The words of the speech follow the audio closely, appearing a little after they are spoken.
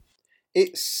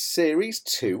It's Series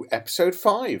 2, Episode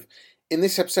 5. In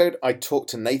this episode, I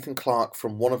talked to Nathan Clark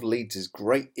from one of Leeds'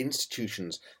 great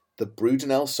institutions, the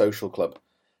Brudenell Social Club,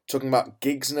 talking about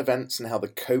gigs and events and how the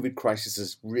COVID crisis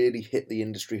has really hit the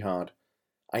industry hard.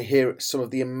 I hear some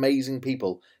of the amazing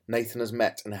people Nathan has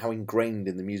met and how ingrained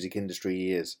in the music industry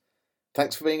he is.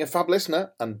 Thanks for being a fab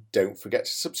listener, and don't forget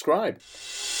to subscribe.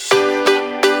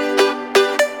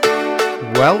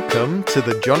 Welcome to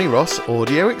the Johnny Ross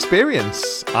Audio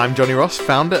Experience. I'm Johnny Ross,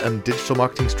 founder and digital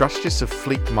marketing strategist of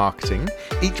Fleet Marketing.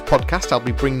 Each podcast I'll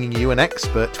be bringing you an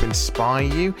expert to inspire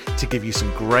you, to give you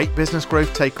some great business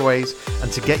growth takeaways,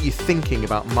 and to get you thinking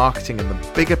about marketing and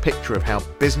the bigger picture of how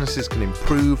businesses can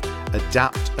improve,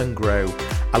 adapt and grow.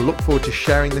 I look forward to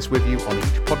sharing this with you on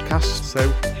each podcast, so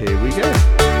here we go.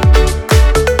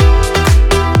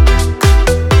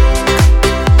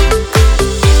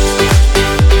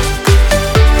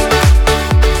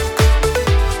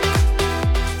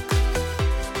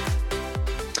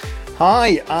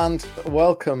 Hi and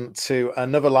welcome to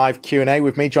another live Q&A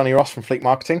with me, Johnny Ross from Fleet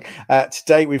Marketing.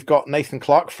 Today we've got Nathan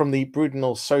Clark from the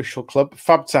Brudenell Social Club.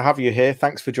 Fab to have you here.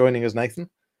 Thanks for joining us, Nathan.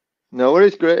 No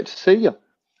worries, great to see you.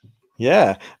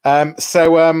 Yeah. We're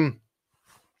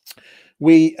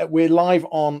live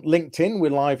on LinkedIn,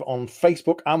 we're live on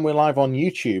Facebook, and we're live on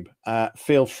YouTube.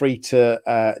 Feel free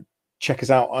to check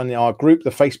us out on our group, the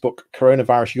Facebook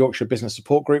Coronavirus Yorkshire Business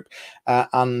Support Group. As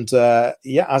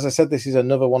I said, this is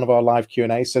another one of our live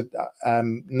Q&As. So,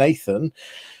 Nathan,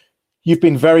 you've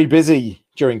been very busy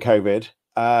during COVID.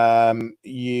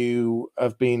 You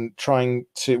have been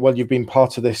you've been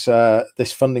part of this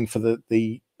this funding for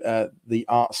the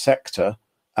art sector.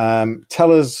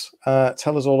 Tell us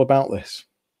all about this.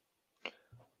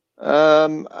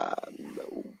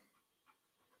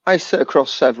 I sit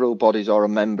across several bodies or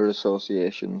member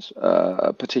associations,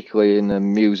 particularly in the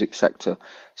music sector.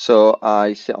 So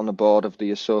I sit on the board of the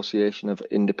Association of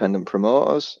Independent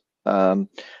Promoters, and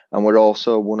we're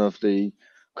also one of the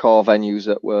core venues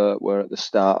that were at the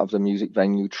start of the Music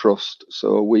Venue Trust.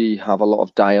 So we have a lot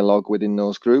of dialogue within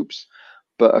those groups,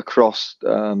 but across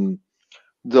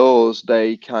those,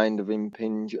 they kind of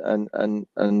impinge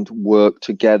and work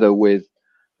together with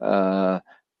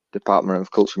Department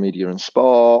of Culture, Media and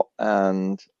Sport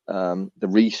and the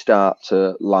restart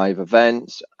to live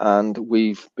events, and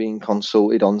we've been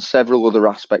consulted on several other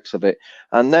aspects of it.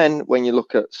 And then when you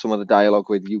look at some of the dialogue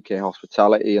with UK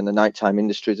Hospitality and the Nighttime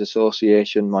Industries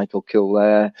Association, Michael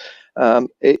Kildare,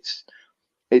 it's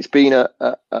been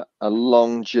a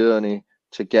long journey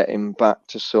to getting back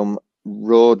to some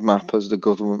roadmap, as the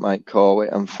government might call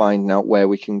it, and finding out where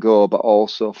we can go, but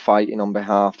also fighting on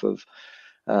behalf of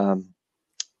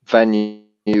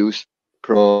venues,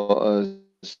 promoters,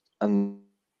 and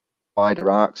wider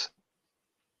arcs.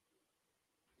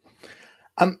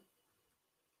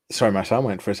 Sorry, my sound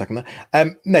went for a second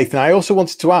there. Nathan, I also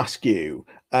wanted to ask you,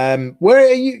 where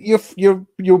are you? You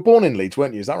were born in Leeds,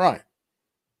 weren't you? Is that right?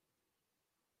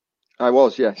 I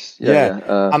was, yes.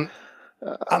 Yeah.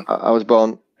 I was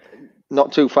born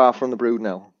not too far from the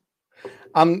Brudenell.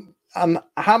 And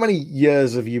how many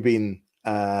years have you been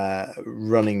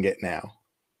running it now?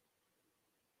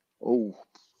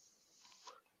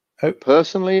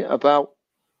 Personally, about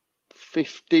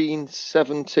 15,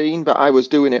 17, but I was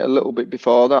doing it a little bit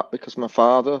before that because my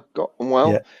father got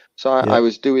unwell. So I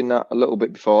was doing that a little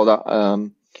bit before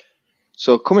that.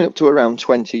 So coming up to around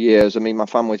 20 years. I mean, my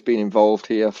family's been involved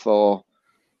here for,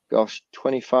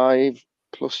 25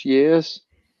 plus years.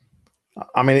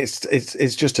 I mean,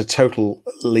 it's just a total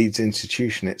Leeds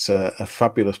institution. It's a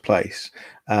fabulous place,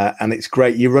 and it's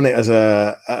great. You run it as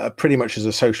a pretty much as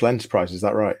a social enterprise. Is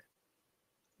that right?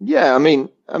 Yeah, I mean,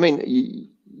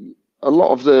 a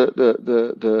lot of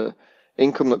the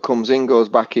income that comes in goes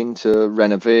back into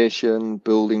renovation,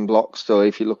 building blocks. So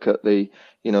if you look at the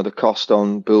cost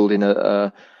on building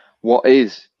what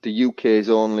is the UK's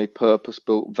only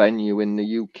purpose-built venue in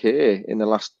the UK in the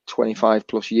last 25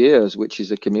 plus years, which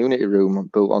is a community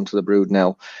room built onto the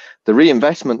Brudenell. The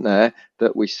reinvestment there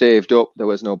that we saved up, there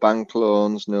was no bank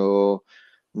loans, no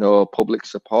public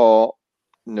support,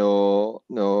 no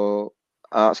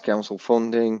Arts Council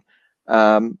funding.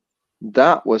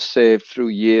 That was saved through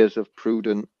years of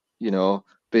prudent,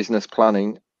 business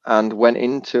planning, and went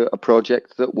into a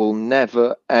project that will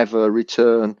never ever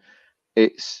return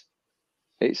its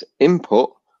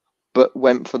input, but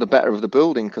went for the better of the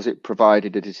building because it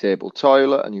provided a disabled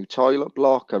toilet, a new toilet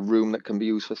block, a room that can be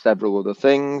used for several other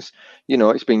things.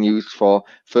 It's been used for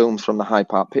films from the Hyde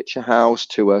Park Picture House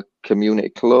to a community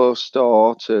clothes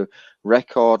store to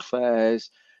record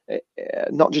fairs.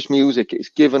 Not just music, it's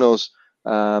given us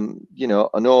an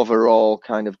overall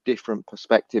kind of different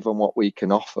perspective on what we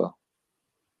can offer.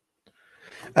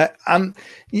 And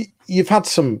you've had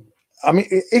some. I mean,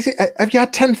 have you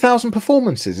had 10,000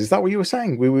 performances? Is that what you were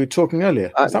saying? We were talking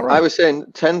earlier. Is that right? I was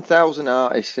saying 10,000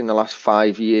 artists in the last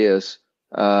 5 years.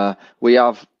 We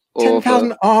have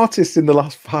 10,000 artists in the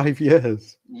last 5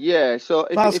 years. Yeah, so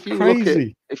That's if you look at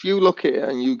crazy. it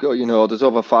and you go, there's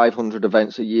over 500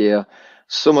 events a year.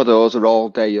 Some of those are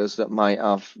all dayers that might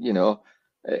have,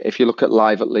 if you look at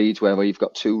Live at Leeds, where you've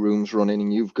got 2 rooms running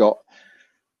and you've got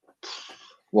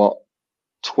what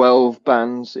 12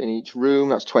 bands in each room,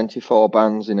 that's 24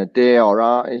 bands in a day, or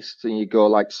artists, and you go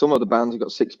like some of the bands have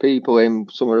got 6 people in,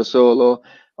 some are a solo,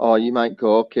 or you might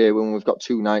go, okay, when we've got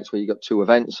 2 nights where you got 2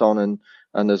 events on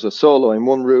and there's a solo in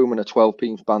one room and a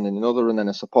 12-piece band in another, and then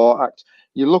a support act.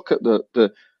 You look at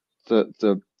the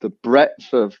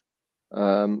breadth of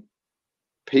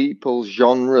people,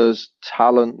 genres,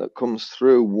 talent that comes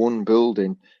through one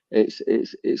building.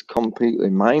 It's completely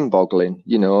mind-boggling,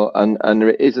 and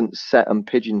it isn't set and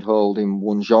pigeonholed in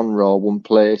one genre or one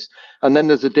place. And then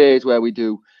there's the days where we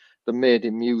do the Made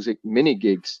in Music mini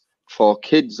gigs for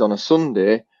kids on a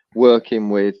Sunday, working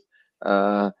with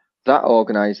that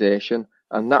organisation,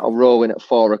 and that'll roll in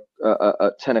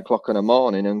at 10 o'clock in the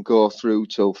morning and go through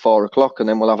till 4 o'clock, and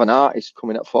then we'll have an artist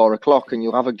coming at 4 o'clock, and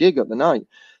you'll have a gig at the night.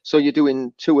 So you're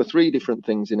doing 2 or 3 different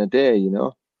things in a day,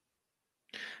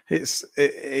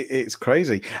 It's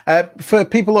crazy. For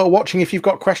people that are watching, if you've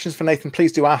got questions for Nathan,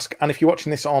 please do ask. And if you're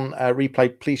watching this on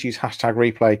replay, please use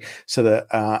 #replay so that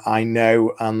I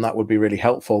know, and that would be really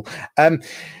helpful.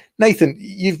 Nathan,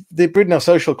 the Brudenell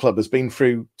Social Club has been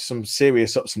through some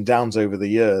serious ups and downs over the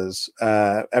years.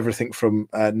 Everything from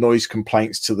noise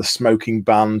complaints to the smoking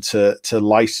ban to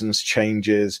license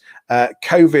changes.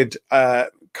 COVID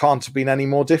can't have been any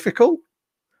more difficult.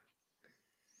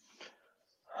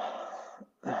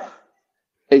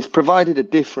 It's provided a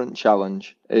different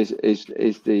challenge. Is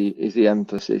the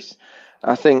emphasis?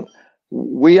 I think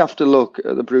we have to look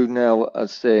at the Brudenell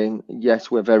as saying,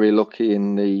 yes, we're very lucky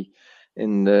in the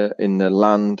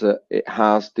land that it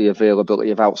has the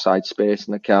availability of outside space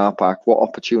in the car park. What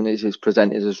opportunities is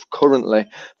presented as currently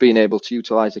being able to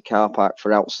utilize the car park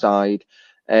for outside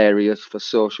areas for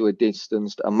socially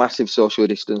distanced, a massive socially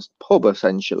distanced pub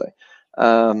essentially.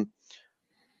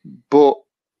 But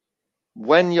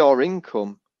when your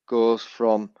income goes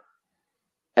from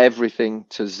everything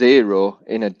to zero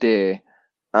in a day,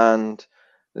 and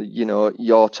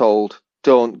you're told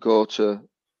don't go to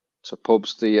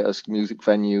pubs, theatres, music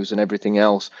venues and everything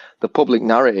else, the public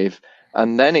narrative,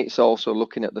 and then it's also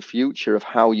looking at the future of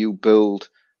how you build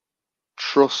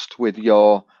trust with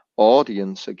your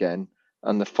audience again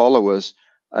and the followers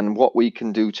and what we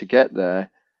can do to get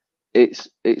there. It's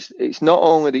not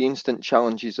only the instant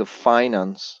challenges of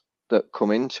finance that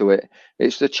come into it,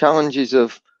 it's the challenges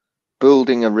of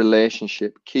building a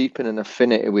relationship, keeping an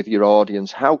affinity with your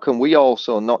audience. How can we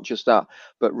also, not just that,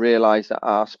 but realize that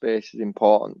our space is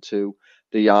important to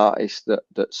the artists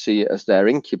that see it as their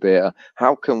incubator?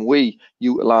 How can we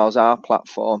utilize our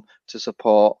platform to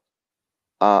support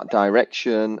art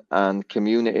direction and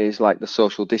communities like the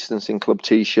Social Distancing Club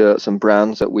t-shirts and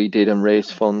brands that we did and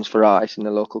raise funds for artists in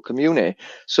the local community?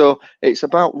 So it's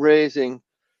about raising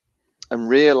and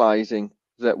realizing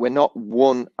that we're not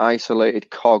one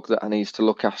isolated cog that needs to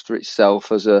look after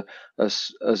itself as a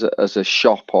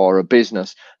shop or a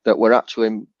business, that we're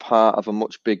actually part of a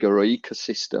much bigger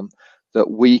ecosystem, that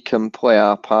we can play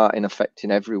our part in affecting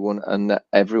everyone and that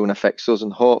everyone affects us,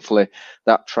 and hopefully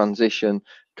that transition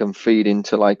can feed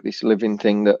into like this living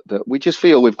thing that we just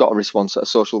feel we've got a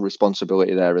social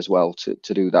responsibility there as well to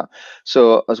do that.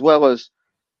 So as well as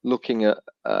looking at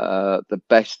the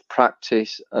best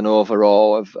practice and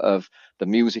overall of the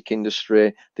music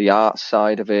industry, the art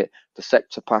side of it, the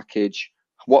sector package,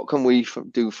 what can we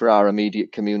do for our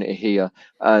immediate community here?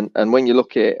 And when you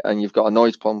look at it and you've got a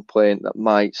noise complaint that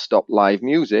might stop live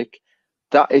music,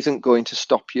 that isn't going to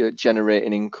stop you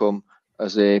generating income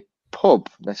as a pub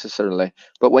necessarily.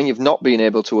 But when you've not been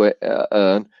able to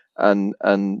earn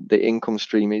and the income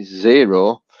stream is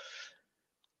zero,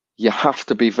 you have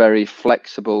to be very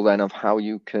flexible then of how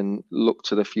you can look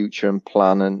to the future and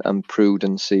plan and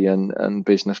prudency and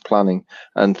business planning,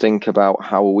 and think about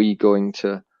how are we going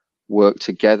to work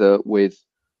together with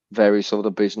various other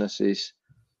businesses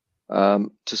to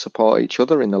support each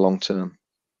other in the long term.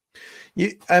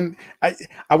 I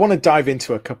want to dive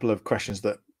into a couple of questions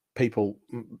that people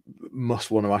must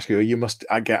want to ask you, or you must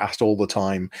get asked all the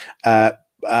time. But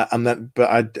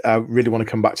I really want to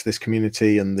come back to this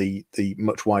community and the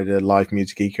much wider live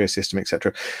music ecosystem,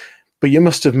 etc. But you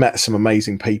must have met some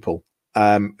amazing people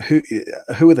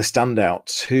who are the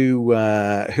standouts? Who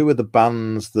are the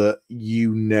bands that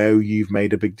you've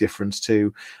made a big difference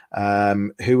to?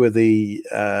 Who are the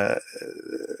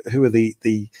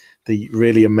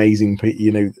really amazing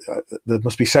people? There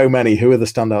must be so many. Who are the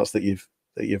standouts that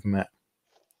you've met?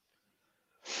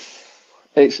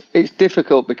 It's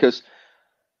difficult because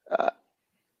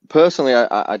personally,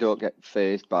 I don't get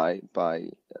fazed by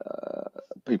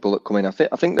people that come in. I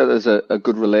think that there's a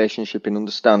good relationship in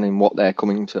understanding what they're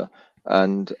coming to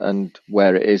and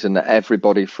where it is, and that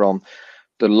everybody from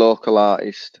the local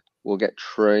artist will get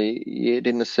treated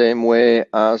in the same way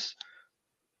as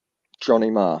Johnny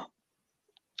Marr.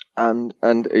 And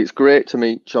it's great to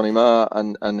meet Johnny Marr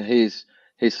and his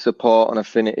support and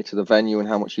affinity to the venue and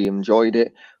how much he enjoyed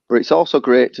it. But it's also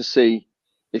great to see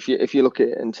if you look at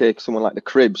it and take someone like the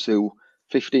Cribs, who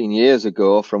 15 years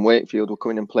ago from Wakefield were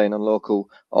coming and playing on local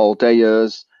all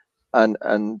dayers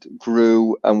and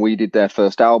grew, and we did their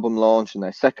first album launch and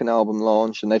their second album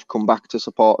launch, and they've come back to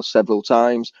support us several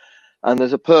times. And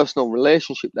there's a personal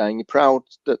relationship there, and you're proud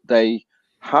that they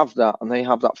have that and they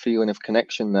have that feeling of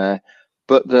connection there.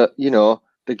 But the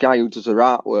guy who does their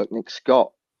artwork, Nick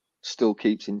Scott, still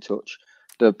keeps in touch.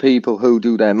 The people who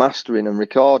do their mastering and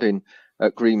recording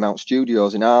at Greenmount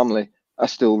Studios in Armley are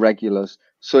still regulars.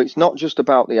 So it's not just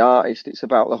about the artist, it's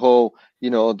about the whole,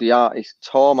 the artist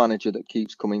tour manager that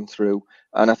keeps coming through.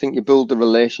 And I think you build the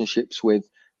relationships with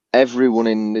everyone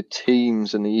in the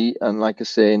teams and like I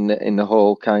say, in the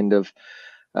whole kind of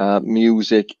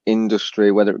music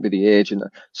industry, whether it be the agent.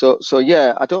 So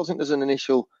yeah, I don't think there's an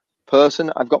initial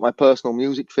person. I've got my personal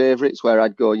music favorites where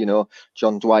I'd go,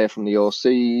 John Dwyer from the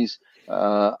OCs,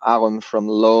 Alan from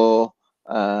Low.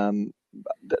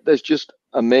 There's just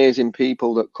amazing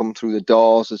people that come through the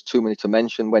doors. There's too many to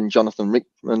mention. When Jonathan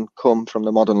Rickman come from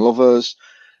the Modern Lovers,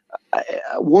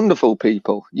 wonderful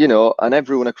people, and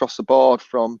everyone across the board,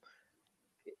 from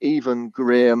even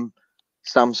Graham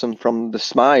Sampson from the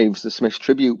Smythes, the Smiths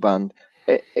tribute band.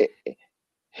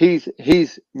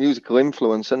 His musical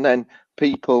influence, and then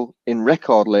people in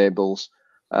record labels,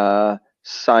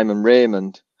 Simon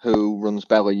Raymond, who runs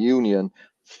Bella Union,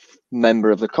 member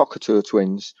of the Cockatoo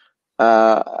Twins.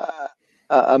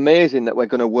 Amazing that we're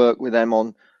going to work with them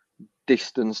on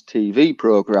distance TV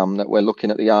program, that we're looking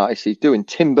at the artists he's doing.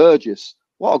 Tim Burgess,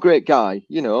 what a great guy,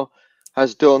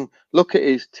 has done. Look at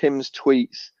Tim's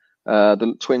tweets,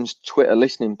 the Twins Twitter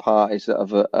listening parties that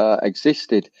have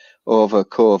existed over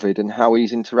COVID, and how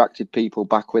he's interacted people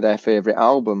back with their favorite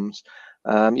albums.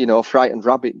 Frightened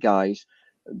Rabbit guys,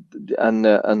 and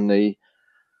the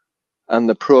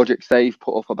projects they've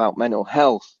put up about mental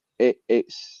health.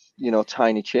 It's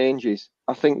tiny changes.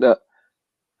 I think that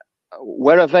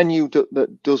we're a venue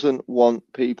that doesn't want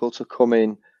people to come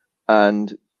in,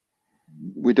 and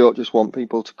we don't just want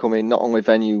people to come in, not only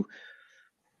venue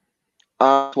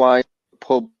art-wise,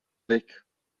 public,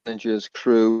 managers,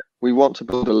 crew. We want to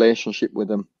build a relationship with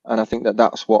them, and I think that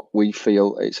that's what we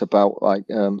feel it's about, like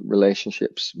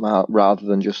relationships rather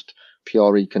than just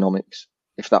pure economics,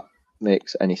 if that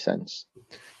makes any sense.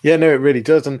 Yeah, no, it really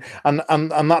does, and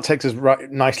that takes us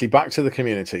right nicely back to the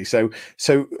community. So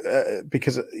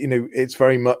because it's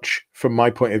very much, from my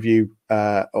point of view,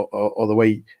 or the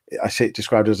way I see it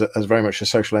described as very much a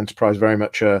social enterprise, very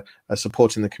much a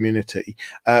supporting the community.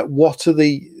 What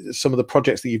are some of the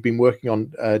projects that you've been working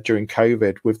on during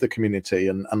COVID with the community,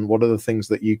 and what are the things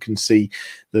that you can see,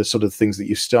 the sort of things that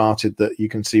you've started that you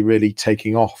can see really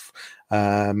taking off?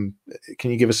 Can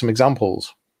you give us some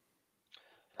examples?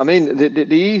 I mean,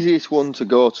 the easiest one to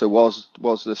go to was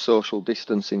the social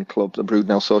distancing club, the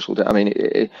Brudenell social. I mean,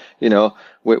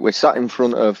 we're sat in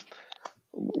front of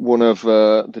one of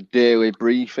the daily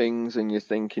briefings, and you're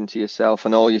thinking to yourself,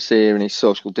 and all you're hearing is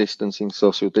social distancing,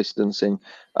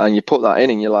 and you put that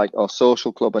in, and you're like, oh,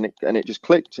 social club, and it just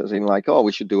clicked, as in like, oh,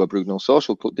 we should do a Brudenell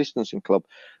social club, distancing club.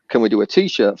 Can we do a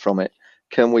T-shirt from it?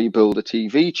 Can we build a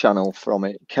TV channel from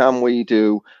it? Can we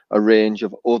do a range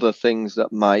of other things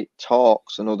that might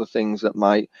talks and other things that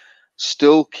might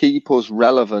still keep us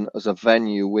relevant as a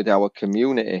venue with our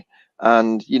community?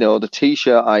 And, the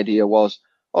T-shirt idea was,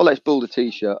 oh, let's build a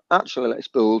T-shirt. Actually, let's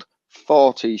build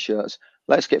 4 T-shirts.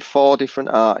 Let's get 4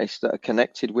 different artists that are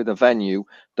connected with a venue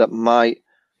that might,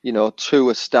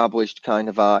 2 established kind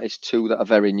of artists, 2 that are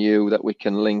very new, that we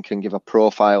can link and give a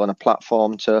profile and a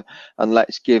platform to, and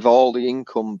let's give all the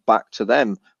income back to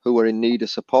them who are in need of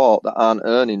support, that aren't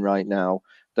earning right now,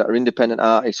 that are independent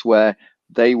artists, where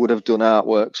they would have done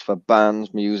artworks for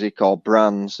bands, music, or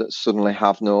brands that suddenly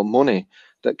have no money,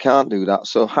 that can't do that.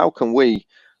 So how can we,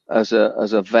 as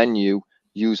a venue,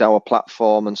 use our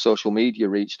platform and social media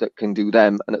reach that can do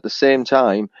them, and at the same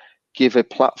time give a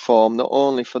platform not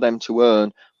only for them to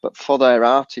earn, but for their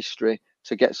artistry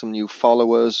to get some new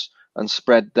followers and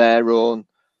spread their own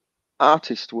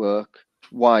artist work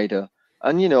wider.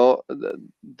 And, you know,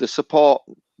 the support,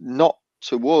 not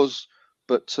to us,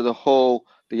 but to the whole,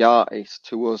 the artist,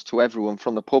 to us, to everyone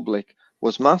from the public,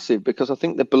 was massive, because I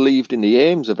think they believed in the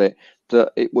aims of it,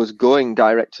 that it was going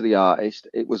direct to the artist.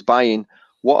 It was buying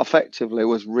what effectively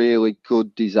was really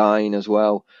good design as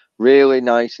well. Really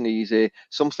nice and easy,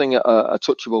 something at a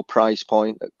touchable price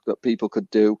point that people could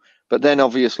do. But then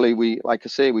obviously we, like I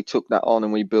say, we took that on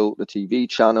and we built the TV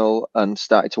channel and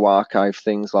started to archive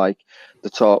things like the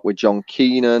talk with John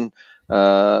Keenan,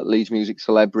 Leeds music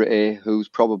celebrity, who's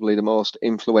probably the most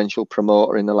influential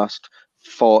promoter in the last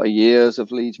 40 years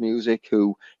of Leeds music,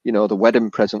 who, you know, the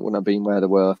wedding present wouldn't have been where they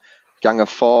were. Gang of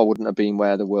Four wouldn't have been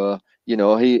where they were. You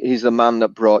know, he's the man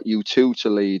that brought U2 to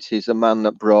Leeds. He's the man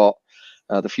that brought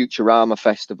the Futurama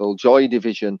Festival. Joy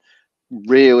Division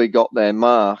really got their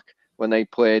mark when they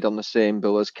played on the same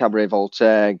bill as Cabaret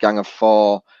Voltaire, Gang of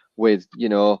Four, with, you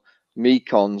know,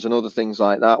 Mekons and other things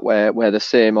like that, where the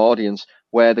same audience,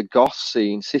 where the goth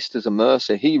scene, Sisters of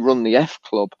Mercy, he run the F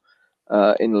Club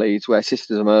in Leeds, where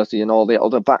Sisters of Mercy and all the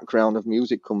other background of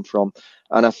music come from.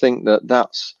 And I think that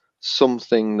that's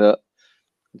something that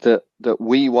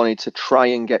we wanted to try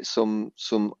and get some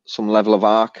level of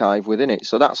archive within it.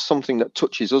 So that's something that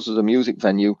touches us as a music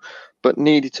venue, but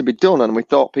needed to be done, and we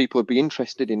thought people would be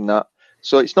interested in that.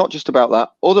 So it's not just about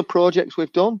that. Other projects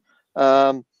we've done,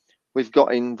 we've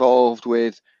got involved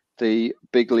with the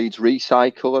Big Leeds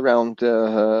Recycle around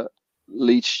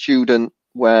Leeds Student,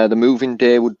 where the moving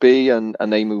day would be, and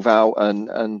they move out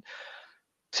and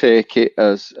take it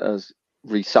as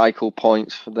recycle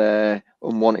points for their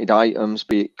unwanted items,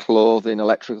 be it clothing,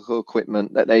 electrical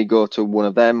equipment, that they go to one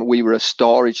of them. We were a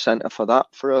storage centre for that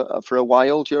for a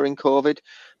while during COVID,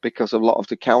 because a lot of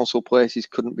the council places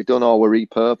couldn't be done or were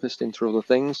repurposed into other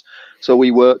things. So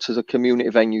we worked as a community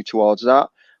venue towards that.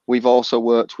 We've also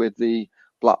worked with the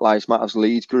Black Lives Matters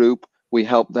Leeds group. We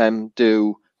helped them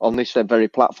do, on this very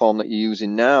platform that you're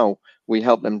using now, we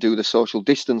helped them do the social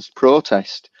distance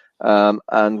protest.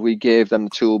 And we gave them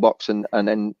the toolbox and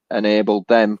enabled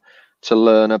them to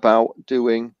learn about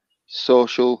doing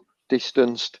social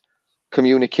distanced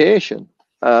communication.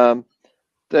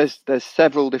 There's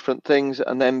several different things,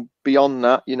 and then beyond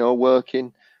that, you know,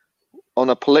 working on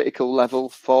a political level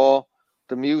for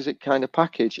the music kind of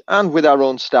package, and with our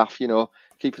own staff, you know,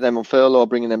 keeping them on furlough,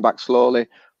 bringing them back slowly,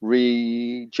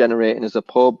 regenerating as a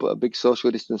pub, a big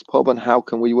social distance pub, and how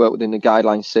can we work within the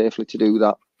guidelines safely to do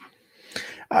that.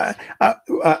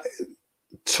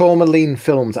 Tourmaline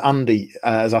Films, Andy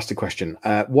has asked a question.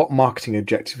 What marketing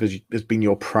objective has been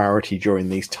your priority during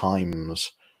these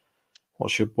times?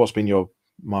 What's been your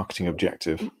marketing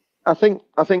objective? I think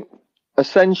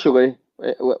essentially,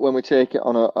 when we take it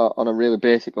on a really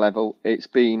basic level, it's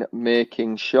been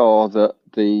making sure that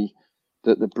the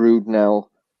Brudenell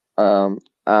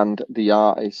and the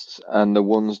artists and the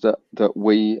ones that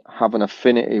we have an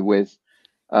affinity with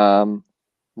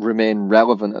remain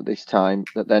relevant at this time,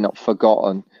 that they're not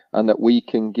forgotten, and that we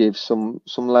can give some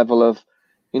level of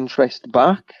interest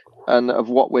back and of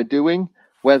what we're doing,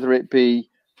 whether it be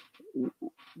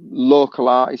local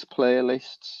artist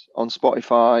playlists on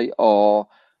Spotify or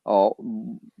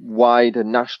wider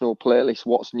national playlists.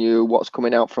 What's new, what's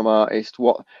coming out from artists,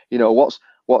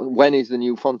 when is the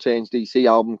new Fontaines DC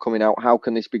album coming out, how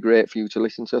can this be great for you to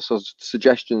listen to? So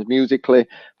suggestions musically,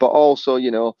 but also,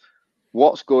 you know,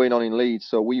 what's going on in Leeds.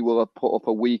 So we will put up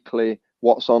a weekly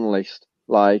what's on list,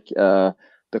 like the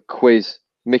quiz,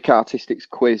 Mick Artistics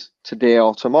quiz today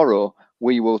or tomorrow.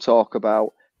 We will talk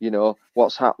about, you know,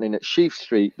 what's happening at Sheaf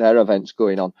Street, their events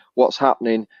going on, what's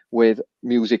happening with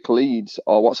Music Leeds,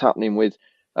 or what's happening with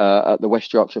at the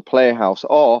West Yorkshire Playhouse,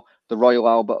 or the Royal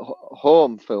Albert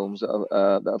Home films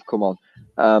that have come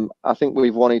on. I think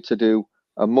we've wanted to do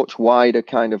a much wider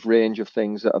kind of range of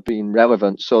things that have been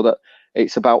relevant, so that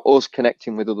it's about us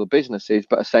connecting with other businesses,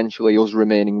 but essentially us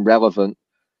remaining relevant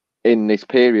in this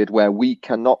period where we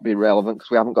cannot be relevant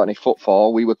because we haven't got any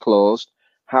footfall. We were closed.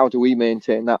 How do we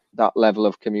maintain that level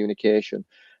of communication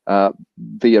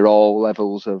via all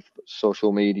levels of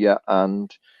social media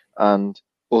and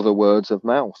other words of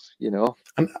mouth? You know.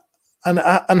 And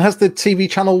has the TV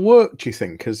channel worked, do you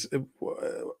think?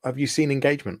 Have you seen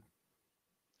engagement?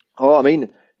 Oh, I mean,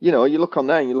 you know, you look on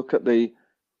there and you look at the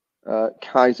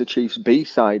Kaiser Chiefs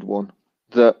B-side one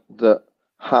that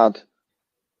had,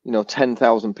 you know,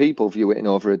 10,000 people view it in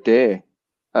over a day.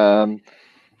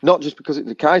 Not just because it's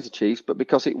the Kaiser Chiefs, but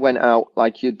because it went out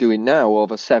like you're doing now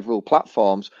over several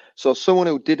platforms. So someone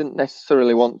who didn't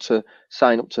necessarily want to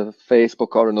sign up to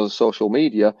Facebook or another social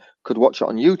media could watch it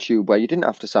on YouTube where you didn't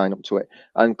have to sign up to it,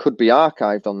 and could be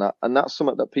archived on that. And that's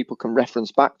something that people can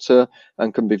reference back to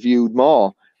and can be viewed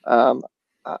more.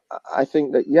 I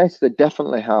think that, yes, they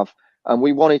definitely have. And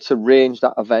we wanted to range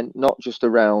that event, not just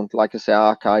around, like I say,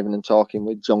 archiving and talking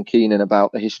with John Keenan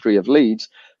about the history of Leeds,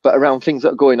 but around things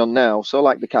that are going on now. So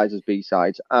like the Kaiser's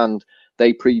B-sides, and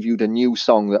they previewed a new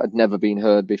song that had never been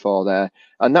heard before there.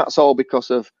 And that's all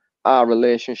because of our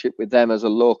relationship with them as a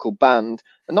local band,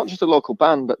 and not just a local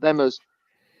band, but them as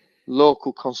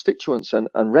local constituents and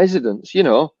residents. You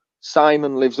know,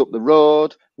 Simon lives up the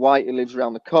road, Whitey lives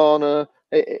around the corner.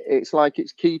 It's like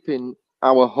it's keeping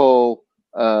our whole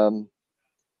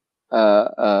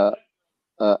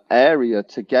area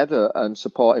together and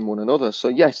supporting one another. So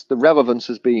yes, the relevance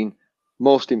has been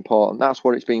most important. That's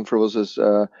what it's been for us as,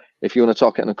 if you want to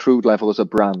talk at a crude level, as a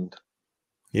brand.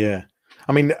 Yeah.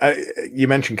 I mean, you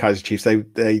mentioned Kaiser Chiefs.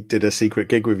 They did a secret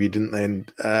gig with you, didn't they?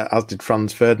 And as did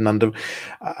Franz Ferdinand.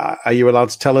 Are you allowed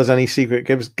to tell us any secret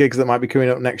gigs that might be coming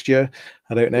up next year?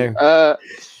 I don't know.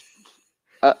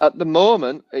 At the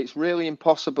moment, it's really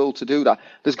impossible to do that.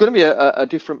 There's going to be a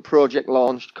different project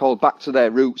launched called Back to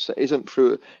Their Roots that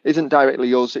isn't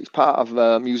directly us. It's part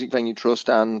of Music Venue Trust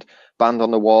and Band on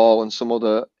the Wall and some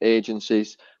other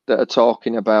agencies that are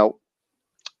talking about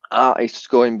artists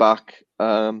going back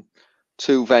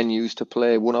to venues to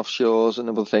play one-off shows and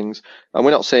other things. And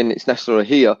we're not saying it's necessarily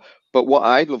here, but what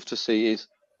I'd love to see is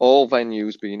all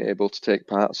venues being able to take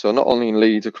part. So not only in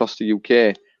Leeds, across the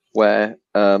UK, where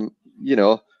you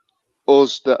know,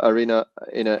 us that are in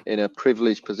a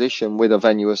privileged position with a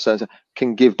venue as says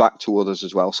can give back to others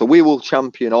as well. So we will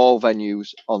champion all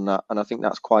venues on that, and I think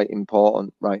that's quite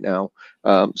important right now.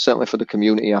 Certainly for the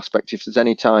community aspect. If there's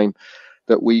any time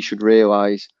that we should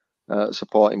realise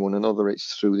supporting one another,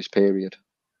 it's through this period.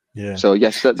 Yeah. So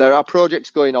yes, there are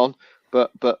projects going on,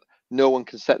 but no one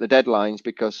can set the deadlines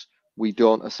because we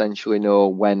don't essentially know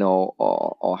when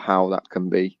or how that can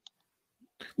be.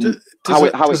 How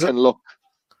it can look.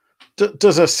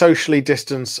 Does a socially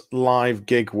distanced live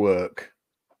gig work?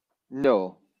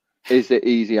 No, is the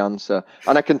easy answer.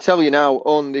 And I can tell you now,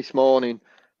 on this morning,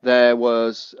 there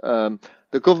was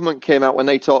the government came out when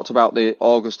they talked about the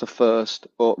August the 1st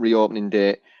reopening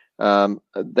date.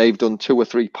 They've done 2 or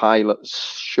 3 pilot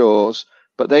shows,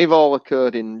 but they've all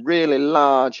occurred in really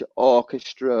large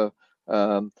orchestra.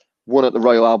 One at the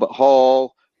Royal Albert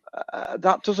Hall.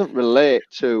 That doesn't relate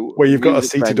to where you've got a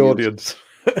seated venues. Audience.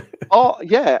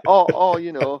 or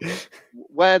you know,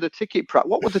 where the ticket price,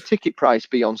 what would the ticket price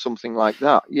be on something like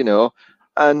that, you know?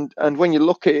 And when you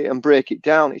look at it and break it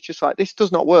down, it's just like, this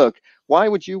does not work. Why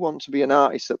would you want to be an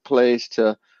artist that plays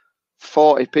to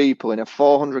 40 people in a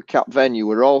 400 cap venue,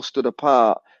 we're all stood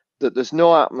apart, that there's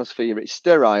no atmosphere, it's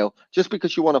sterile? Just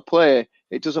because you want to play,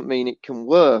 it doesn't mean it can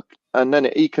work. And then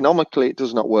economically it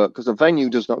does not work because the venue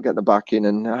does not get the backing.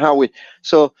 And how we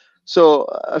so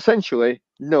essentially,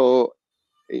 no,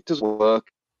 it doesn't work.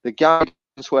 The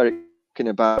guidance where it's talking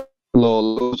about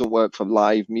law doesn't work for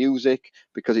live music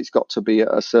because it's got to be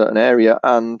at a certain area.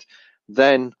 And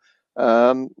then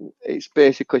it's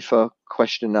basically for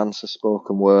question and answer,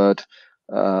 spoken word,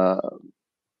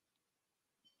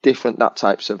 different that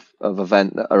types of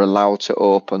event that are allowed to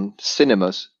open.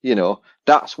 Cinemas, you know,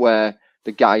 that's where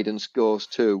the guidance goes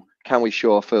to. Can we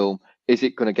show a film? Is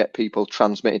it going to get people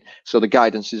transmitted? So the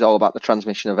guidance is all about the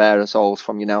transmission of aerosols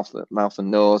from your mouth and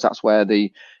nose. That's where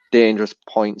the dangerous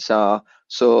points are.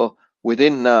 So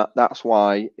within that, that's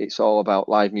why it's all about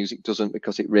live music doesn't,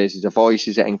 because it raises the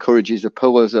voices, it encourages the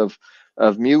pillars of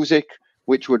music,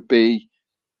 which would be,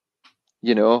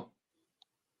 you know,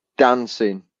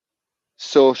 dancing,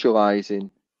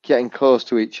 socializing, getting close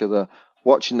to each other,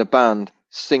 watching the band,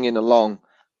 singing along.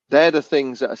 They're the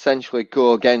things that essentially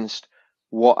go against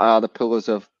what are the pillars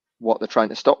of what they're trying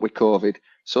to stop with COVID.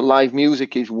 So live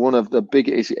music is one of the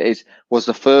biggest, was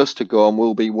the first to go and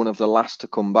will be one of the last to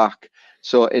come back.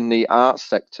 So in the arts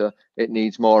sector, it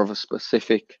needs more of a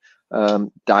specific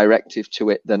directive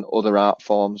to it than other art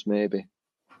forms, maybe.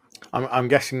 I'm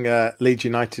guessing Leeds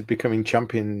United becoming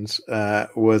champions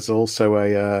was also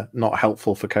a not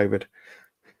helpful for COVID.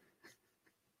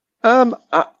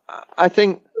 I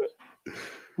think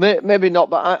maybe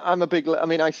not, but I'm a big. I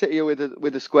mean, I sit here with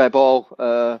a square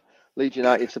ball. Leeds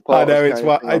United supporters. I know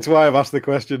it's why I've asked the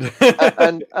question.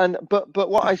 but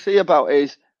what I see about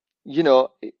is, you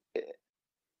know,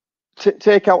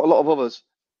 take out a lot of others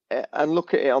and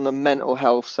look at it on the mental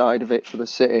health side of it for the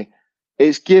city.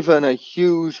 It's given a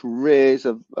huge raise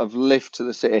of lift to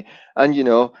the city, and you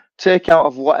know, take out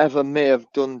of whatever may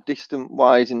have done distant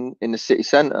wise in the city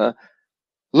centre.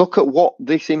 look at what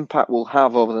this impact will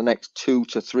have over the next 2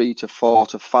 to 3 to 4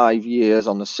 to 5 years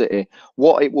on the city,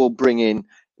 what it will bring in,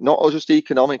 not just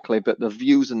economically, but the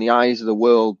views and the eyes of the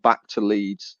world back to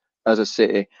Leeds as a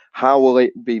city. How will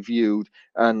it be viewed,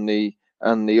 and the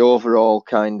overall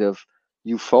kind of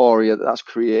euphoria that's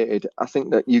created? I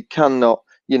think that you cannot,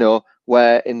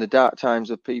 where in the dark times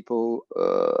of people,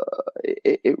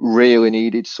 it really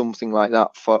needed something like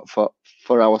that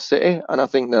for our city. And I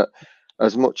think that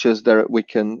as much as we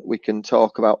can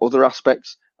talk about other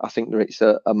aspects, I think that it's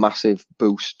a massive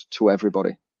boost to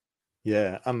everybody.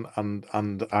 Yeah, and I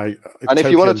And if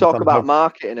you totally want to talk understand about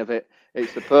marketing of it,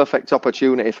 it's the perfect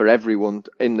opportunity for everyone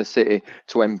in the city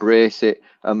to embrace it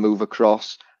and move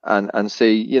across and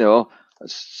see.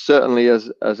 Certainly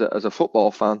as a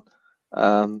football fan,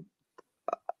 I'm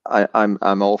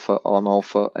all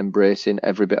for embracing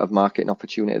every bit of marketing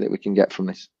opportunity that we can get from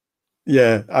this.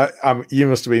 Yeah, you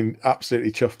must have been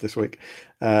absolutely chuffed this week.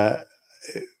 I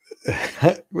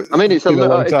mean, it's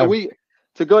a week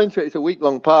to go into it. It's a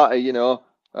week-long party,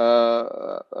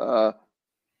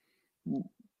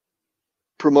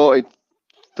 promoted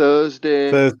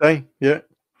Thursday. Thursday, yeah.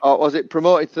 Or was it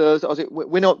promoted Thursday? Or was it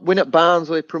win at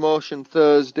Barnsley promotion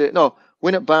Thursday? No,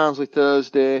 win at Barnsley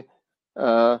Thursday.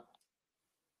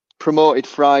 Promoted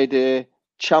Friday.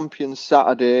 Champions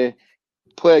Saturday.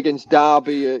 Play against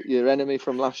Derby, your enemy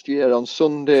from last year, on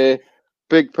Sunday.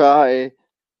 Big party.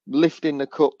 Lifting the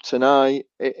cup tonight.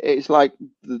 It's like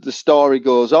the story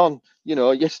goes on.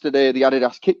 Yesterday the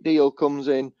Adidas kit deal comes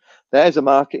in. There's a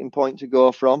marketing point to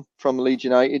go from Leeds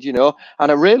United, and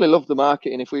I really love the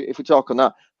marketing. If we talk on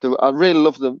that, I really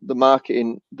love the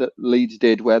marketing that Leeds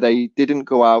did, where they didn't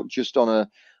go out just on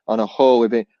a whole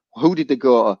with it. Who did they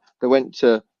go to? They went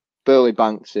to Burley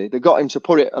Banksy. They got him to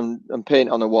put it and paint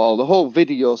on the wall. The whole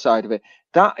video side of it.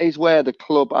 That is where the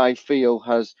club, I feel,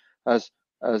 has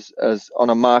on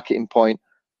a marketing point,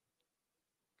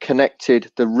 connected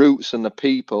the roots and the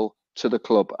people to the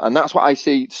club, and that's what I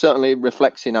see certainly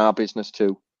reflects in our business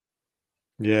too.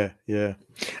 Yeah. You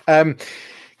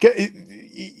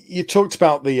talked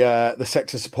about the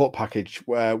sector support package,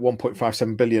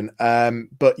 1.57 billion,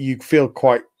 but you feel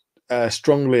quite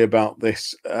strongly about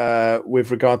this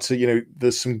with regard to,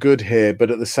 there's some good here,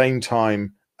 but at the same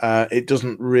time, it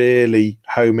doesn't really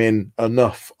home in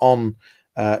enough on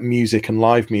music and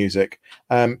live music.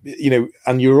 And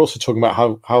you're also talking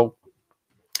about how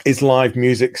is live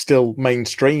music still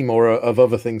mainstream, or of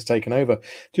other things taken over?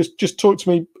 Just talk to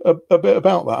me a bit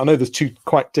about that. I know there's two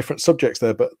quite different subjects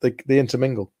there, but they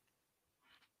intermingle.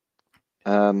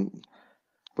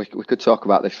 We could talk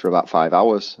about this for about 5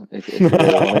 hours if you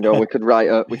really want to go. We could write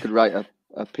a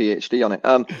PhD on it.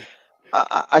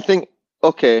 I think,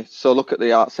 okay, so look at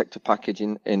the art sector package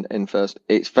in first.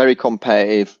 It's very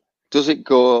competitive. Does it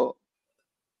go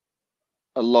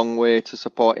a long way to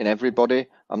supporting everybody?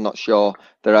 I'm not sure.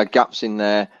 There are gaps in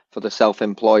there for the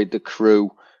self-employed, the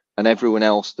crew, and everyone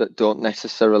else that don't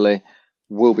necessarily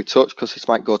will be touched, because this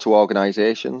might go to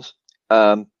organisations.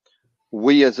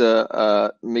 We, as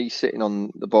me sitting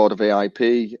on the board of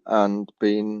AIP and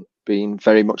being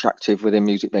very much active within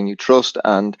Music Venue Trust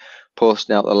and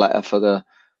posting out the letter for the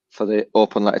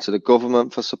open letter to the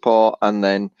government for support, and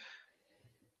then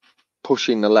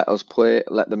pushing the Let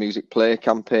the Music Play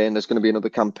campaign. There's going to be another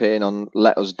campaign on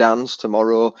Let Us Dance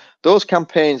tomorrow. Those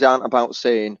campaigns aren't about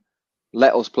saying,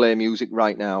 let us play music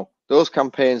right now. Those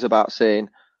campaigns are about saying,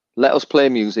 let us play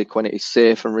music when it is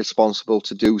safe and responsible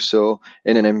to do so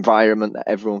in an environment that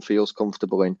everyone feels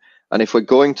comfortable in. And if we're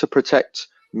going to protect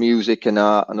music and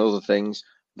art and other things,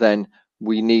 then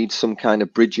we need some kind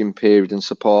of bridging period and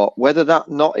support. Whether that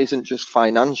isn't just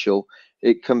financial,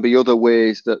 it can be other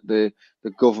ways that the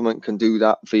government can do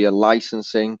that, via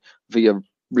licensing, via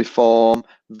reform,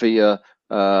 via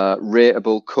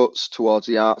rateable cuts towards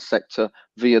the art sector,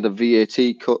 via the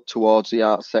VAT cut towards the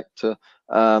art sector.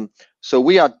 So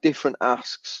we had different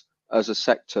asks as a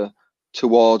sector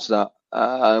towards that.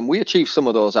 We achieved some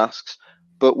of those asks,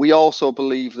 but we also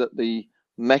believe that the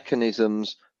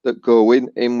mechanisms that go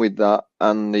in with that,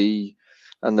 and the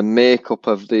makeup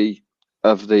of the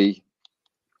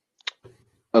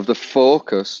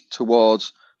focus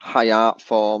towards high art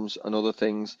forms and other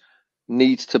things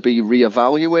needs to be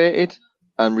reevaluated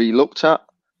and relooked at.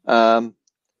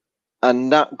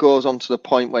 And that goes on to the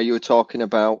point where you were talking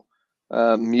about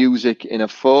music in a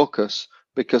focus,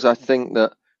 because I think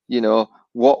that,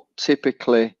 what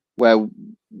typically,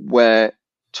 where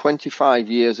 25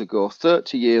 years ago,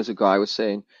 30 years ago, I was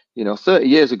saying, 30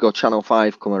 years ago, Channel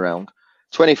 5 come around.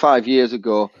 25 years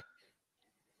ago,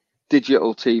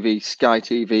 digital TV, Sky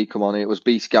TV come on. It was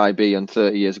B Sky B, and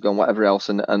 30 years ago and whatever else.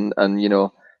 And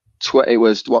it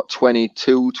was what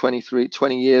 22, 23,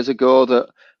 20 years ago that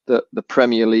the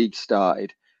Premier League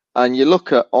started. And you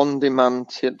look at on-demand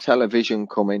television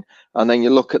coming, and then you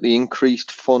look at the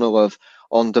increased funnel of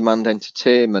on-demand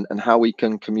entertainment and how we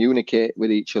can communicate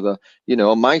with each other. You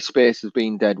know, MySpace has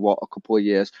been dead, what, a couple of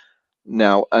years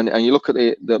now, and you look at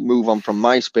the move on from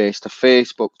MySpace to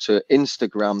Facebook to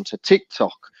Instagram to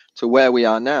TikTok to where we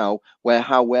are now, where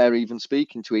how we're even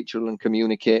speaking to each other and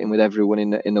communicating with everyone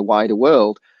in the wider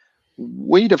world.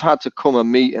 We'd have had to come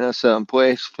and meet in a certain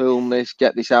place, film this,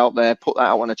 get this out there, put that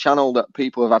out on a channel that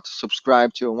people have had to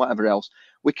subscribe to and whatever else.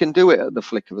 We can do it at the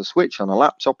flick of a switch on a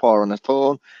laptop or on a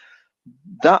phone.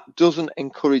 That doesn't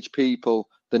encourage people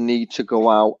the need to go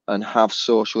out and have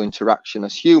social interaction.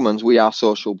 As humans, we are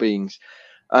social beings.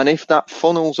 And if that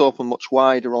funnels open much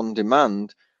wider on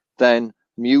demand, then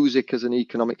music as an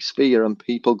economic sphere and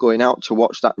people going out to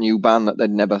watch that new band that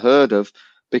they'd never heard of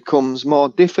becomes more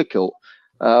difficult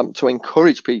to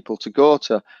encourage people to go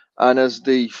to. And as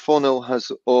the funnel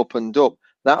has opened up,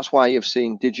 that's why you've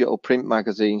seen digital print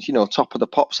magazines, you know, Top of the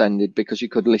Pops ended because you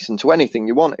could listen to anything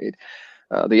you wanted.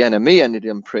 The NME ended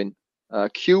in print.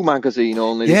 Q magazine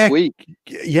only this week.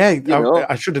 Yeah,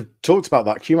 I should have talked about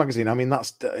that Q magazine. I mean,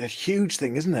 that's a huge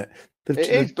thing, isn't it? It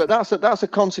is, but that's a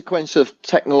consequence of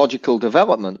technological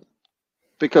development,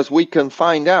 because we can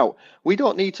find out. We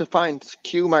don't need to find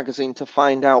Q magazine to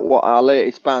find out what our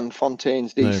latest band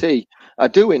Fontaines DC are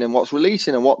doing and what's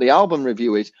releasing and what the album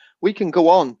review is. We can go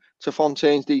on to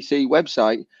Fontaines DC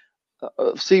website,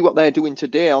 see what they're doing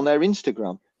today on their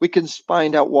Instagram. We can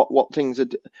find out what things are.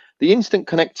 The instant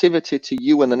connectivity to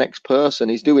you and the next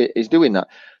person is doing that.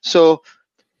 So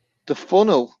the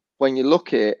funnel, when you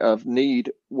look at it, of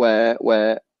need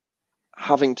where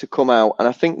having to come out, and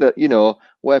I think that, you know,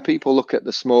 where people look at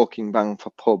the smoking ban for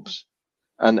pubs,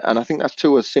 and I think that's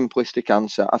too a simplistic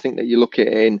answer. I think that you look at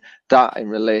it in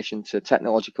relation to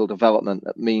technological development,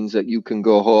 that means that you can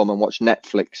go home and watch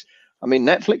Netflix. I mean,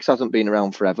 Netflix hasn't been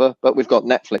around forever, but we've got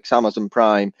Netflix, Amazon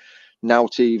Prime, Now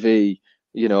TV,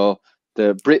 you know,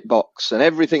 the BritBox and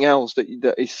everything else that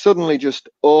is suddenly just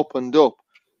opened up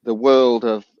the world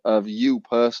of you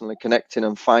personally connecting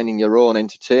and finding your own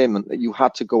entertainment, that you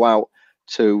had to go out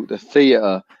to the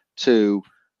theatre, to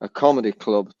a comedy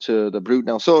club, to the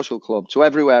Brudenell Social Club, to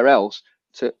everywhere else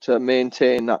to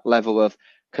maintain that level of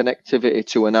connectivity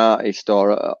to an artist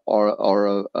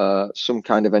or some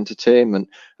kind of entertainment.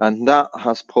 And that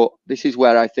has put, this is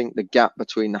where I think the gap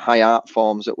between the high art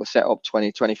forms that were set up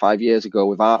 25 years ago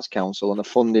with Arts Council and the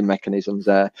funding mechanisms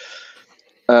there,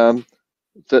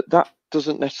 that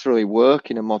doesn't necessarily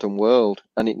work in a modern world,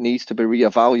 and it needs to be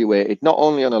reevaluated, not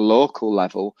only on a local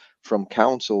level from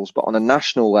councils, but on a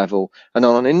national level and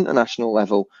on an international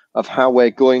level, of how we're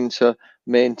going to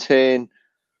maintain,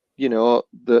 you know,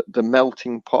 the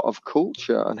melting pot of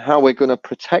culture, and how we're going to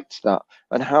protect that,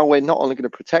 and how we're not only going to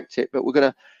protect it, but we're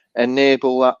going to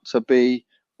enable that to be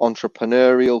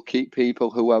entrepreneurial, keep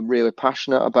people who are really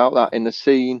passionate about that in the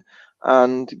scene,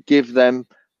 and give them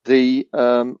the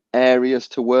areas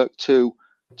to work to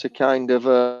kind of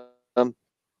where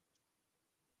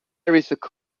is the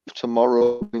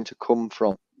tomorrow going to come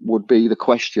from, would be the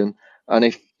question.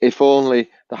 And if only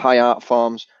the high art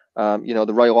forms, you know,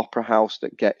 the Royal Opera House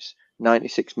that gets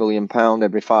 £96 million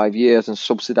every 5 years and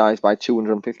subsidised by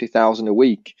 250,000 a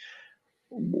week,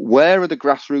 where are the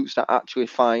grassroots that actually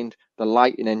find the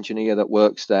lighting engineer that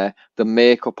works there, the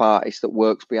makeup artist that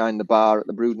works behind the bar at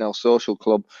the Brudenell Social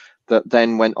Club, that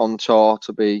then went on tour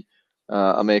to be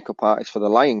a makeup artist for the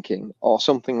Lion King or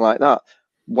something like that,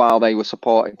 while they were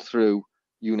supported through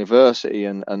university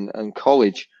and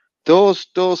college? Those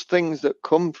things that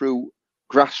come through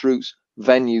grassroots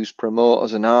venues,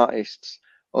 promoters and artists,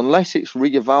 unless it's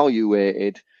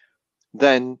reevaluated,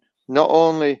 then not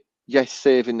only, yes,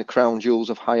 saving the crown jewels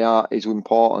of high art is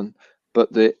important,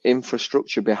 but the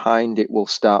infrastructure behind it will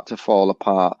start to fall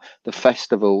apart. The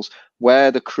festivals,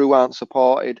 where the crew aren't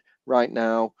supported right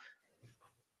now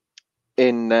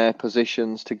in their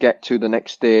positions to get to the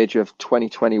next stage of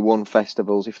 2021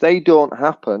 festivals, if they don't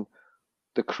happen,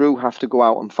 the crew have to go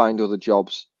out and find other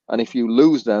jobs. And if you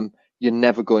lose them, you're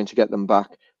never going to get them back.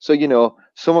 So, you know,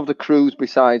 some of the crews,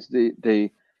 besides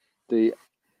the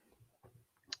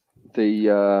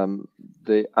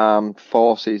armed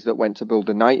forces that went to build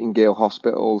the Nightingale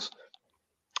hospitals,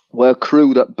 were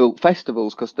crew that built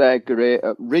festivals, because they're great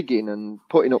at rigging and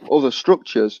putting up other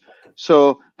structures.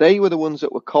 So they were the ones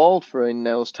that were called for in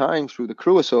those times through the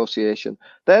Crew Association.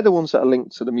 They're the ones that are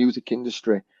linked to the music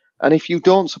industry. And if you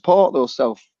don't support those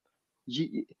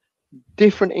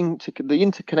the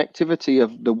interconnectivity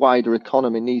of the wider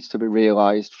economy needs to be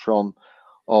realised from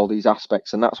all these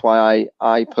aspects. And that's why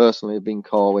I personally have been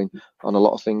calling on a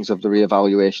lot of things of the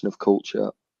reevaluation of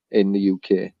culture in the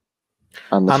UK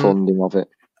and the funding of it.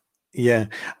 Yeah,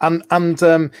 and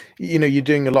you're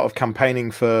doing a lot of campaigning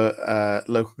for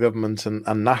local government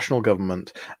and national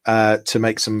government to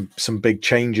make some big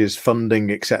changes,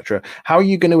 funding, etc. How are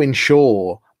you going to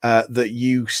ensure that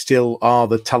you still are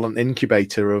the talent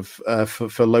incubator of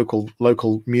for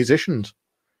local musicians?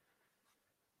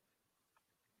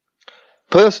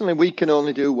 Personally, we can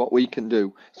only do what we can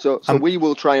do. So we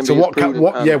will try and be as prudent and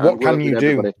work with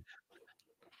everybody.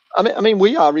 I mean,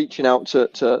 we are reaching out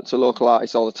to local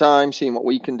artists all the time, seeing what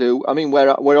we can do. I mean,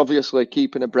 we're obviously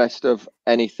keeping abreast of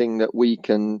anything that we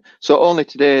can. So only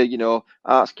today,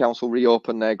 Arts Council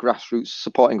reopened their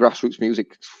supporting grassroots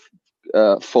music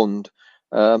fund.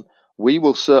 We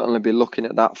will certainly be looking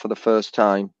at that for the first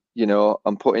time,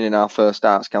 and putting in our first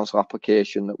Arts Council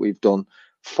application that we've done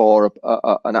for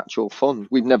an actual fund.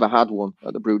 We've never had one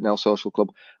at the Brudenell Social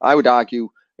Club. I would argue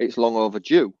it's long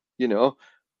overdue,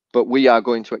 but we are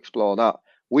going to explore that.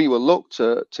 We will look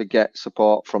to get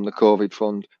support from the COVID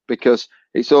fund, because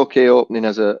it's okay opening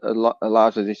as a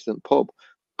largely distant pub,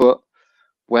 but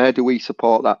where do we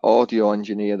support that audio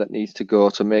engineer that needs to go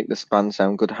to make the band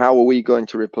sound good? How are we going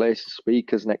to replace the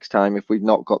speakers next time if we've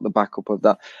not got the backup of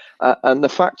that? And the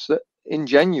fact that,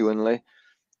 ingenuinely,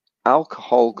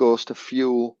 alcohol goes to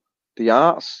fuel the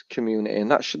arts community,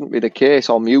 and that shouldn't be the case,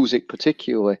 or music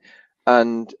particularly.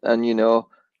 And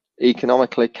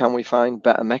economically, can we find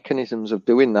better mechanisms of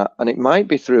doing that? And it might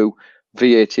be through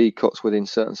VAT cuts within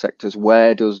certain sectors.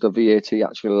 Where does the VAT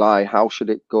actually lie? How should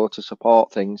it go to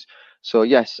support things? So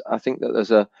yes, I think that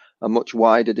there's a much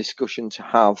wider discussion to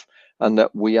have, and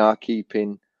that we are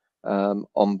keeping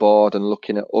on board and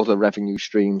looking at other revenue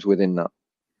streams within that.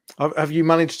 Have you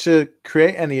managed to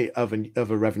create any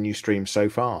other revenue stream so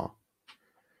far?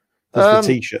 There's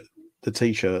the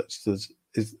t-shirts.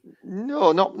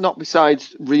 No, not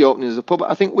besides reopening as a pub.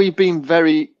 I think we've been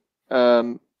very.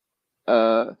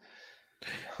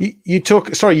 You talk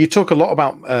a lot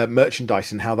about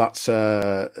merchandise and how that's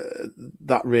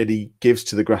that really gives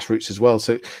to the grassroots as well.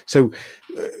 So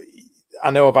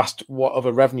I know I've asked what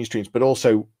other revenue streams, but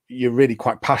also you're really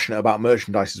quite passionate about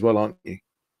merchandise as well, aren't you?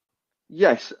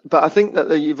 Yes, but I think that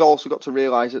you've also got to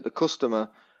realise that the customer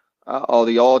or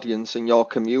the audience in your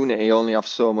community only have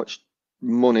so much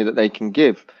money that they can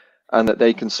give and that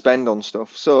they can spend on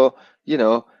stuff. So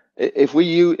if we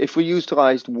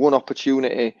utilised one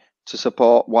opportunity to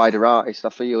support wider artists, I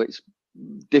feel it's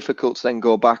difficult to then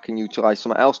go back and utilise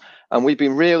something else. And we've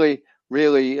been really,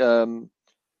 really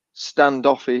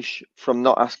standoffish from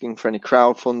not asking for any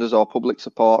crowdfunders or public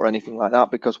support or anything like that,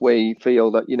 because we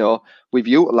feel that we've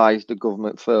utilised the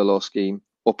government furlough scheme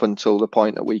up until the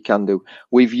point that we can do.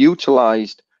 We've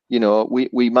utilised,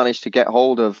 we managed to get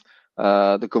hold of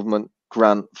the government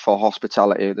grant for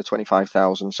hospitality, the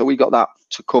 25,000. So we got that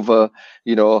to cover,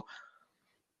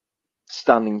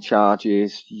 standing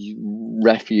charges,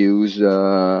 refuse,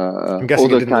 other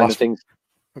kind of things.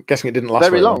 I'm guessing it didn't last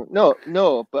very long.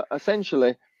 No, but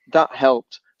essentially that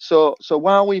helped. So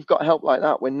while we've got help like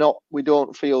that, we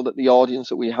don't feel that the audience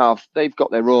that we have, they've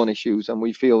got their own issues, and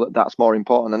we feel that that's more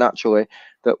important. And actually,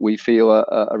 that we feel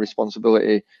a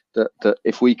responsibility that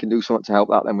if we can do something to help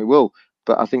that, then we will.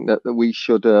 But I think that we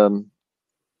should,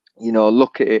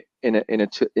 look at it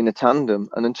in a tandem.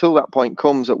 And until that point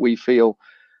comes that we feel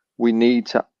we need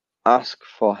to ask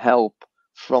for help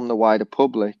from the wider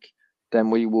public, then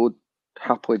we would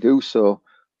happily do so.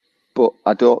 But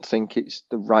I don't think it's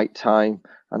the right time,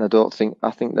 and I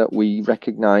think that we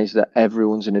recognise that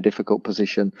everyone's in a difficult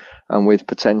position, and with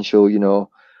potential,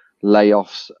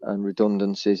 layoffs and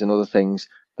redundancies and other things,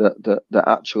 that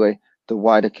actually the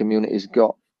wider community's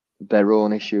got their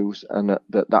own issues, and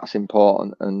that's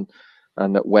important, and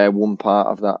that we're one part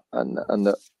of that, and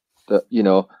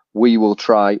that we will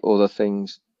try other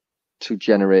things to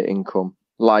generate income,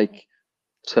 like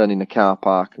turning the car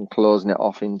park and closing it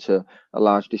off into a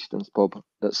large distance pub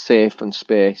that's safe and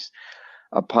spaced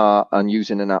apart, and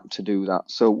using an app to do that.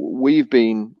 So we've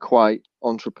been quite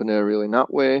entrepreneurial in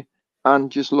that way,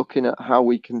 and just looking at how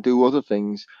we can do other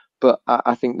things. But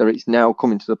I think that it's now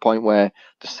coming to the point where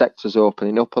the sector's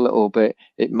opening up a little bit.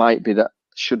 It might be that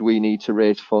should we need to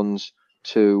raise funds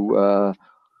to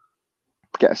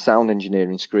get a sound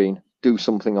engineering screen, do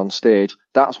something on stage,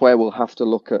 that's where we'll have to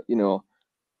look at,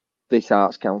 this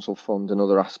Arts Council fund and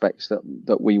other aspects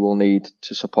that we will need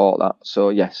to support that. So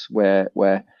yes, where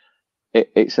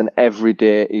it's an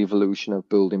everyday evolution of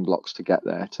building blocks to get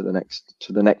there to the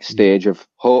next stage of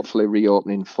hopefully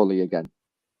reopening fully again.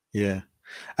 Yeah.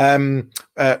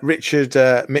 Richard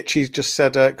Mitchie's just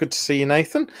said, good to see you,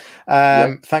 Nathan.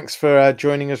 Yeah. Thanks for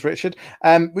joining us, Richard.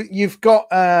 You've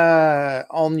got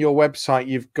on your website,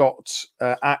 you've got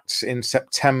acts in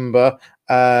September.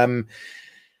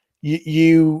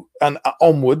 You and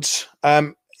onwards.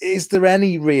 Is there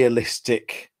any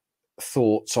realistic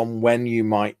thoughts on when you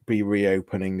might be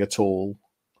reopening at all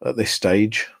at this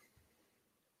stage?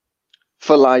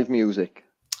 For live music.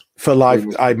 For live,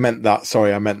 I meant that.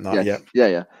 Sorry, I meant that. Yes. Yeah.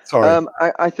 Yeah. Sorry.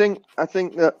 I think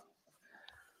that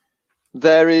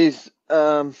there is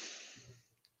the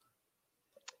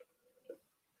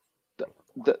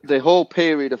whole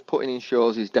period of putting in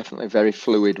shows is definitely very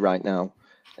fluid right now,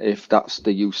 if that's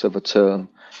the use of a term.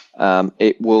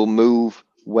 It will move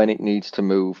when it needs to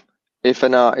move. If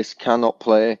an artist cannot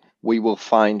play, we will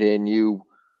find a new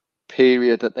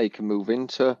period that they can move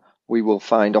into. We will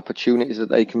find opportunities that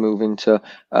they can move into,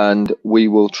 and we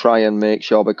will try and make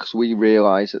sure, because we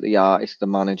realise that the artist, the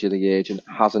manager, the agent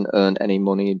hasn't earned any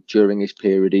money during this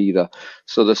period either.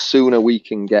 So the sooner we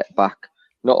can get back,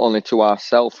 not only to our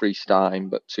self-restarting,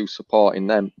 but to supporting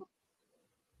them,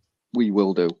 we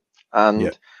will do.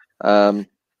 And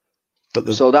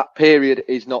so that period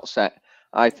is not set.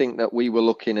 I think that we were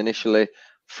looking initially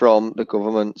from the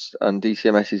government's and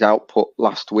DCMS's output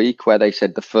last week, where they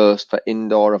said the first for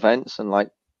indoor events, and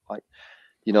that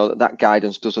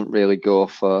guidance doesn't really go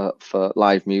for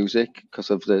live music because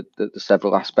of the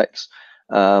several aspects.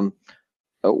 The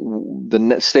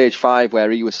stage 5,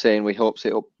 where he was saying we hopes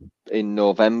it up in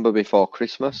November before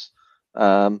Christmas.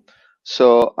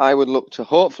 So I would look to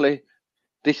hopefully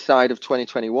this side of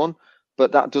 2021,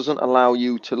 but that doesn't allow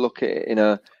you to look at it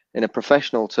in a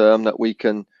professional term, that we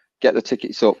can get the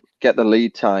tickets up, get the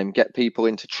lead time, get people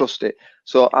in to trust it.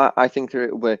 So I think that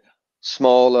it will be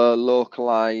smaller,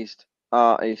 localized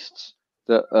artists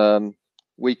that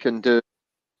we can do.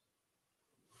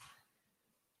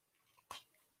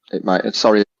 It might,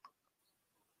 sorry.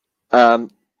 There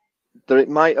it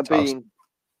might have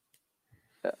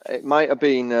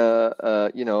been,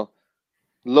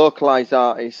 localized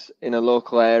artists in a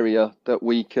local area that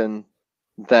we can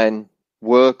then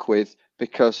work with,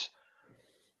 because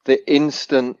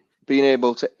being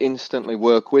able to instantly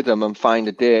work with them and find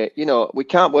a day, we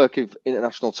can't work with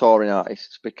international touring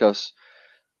artists, because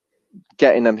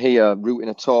getting them here, routing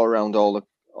a tour around all the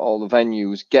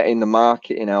venues, getting the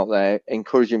marketing out there,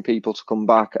 encouraging people to come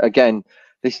back. Again,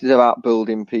 this is about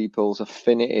building people's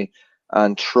affinity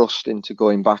and trust into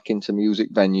going back into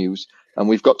music venues. And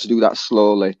we've got to do that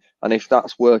slowly. And if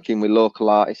that's working with local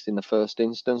artists in the first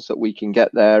instance, that we can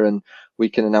get there and we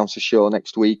can announce a show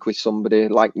next week with somebody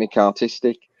like Nick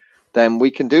Artistic, then we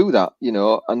can do that,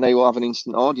 and they will have an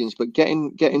instant audience. But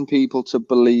getting people to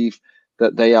believe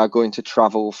that they are going to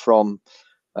travel from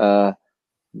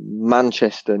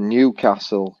Manchester,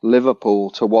 Newcastle,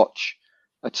 Liverpool to watch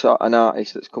an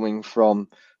artist that's coming from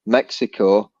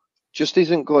Mexico just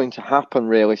isn't going to happen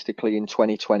realistically in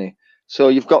 2020. So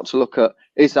you've got to look at,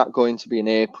 is that going to be in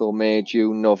April, May,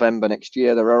 June, November next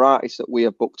year? There are artists that we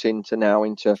have booked into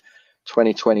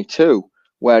 2022,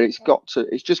 where it's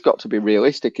just got to be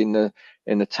realistic in the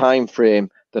time frame,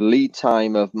 the lead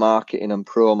time of marketing and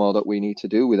promo that we need to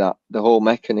do with that, the whole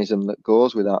mechanism that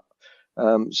goes with that.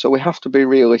 So we have to be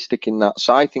realistic in that.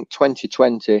 So I think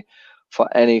 2020 for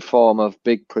any form of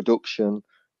big production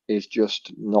is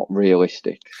just not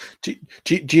realistic. Do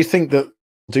you think that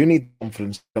do need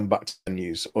confidence to come back to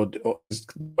venues, or the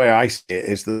way I see it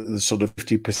is the sort of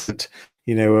 50%,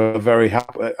 are very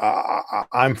happy.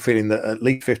 I'm feeling that at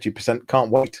least 50% can't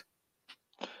wait.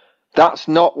 That's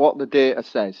not what the data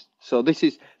says. So this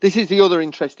is the other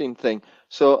interesting thing.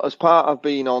 So as part of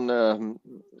being on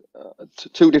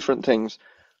two different things,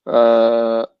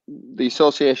 the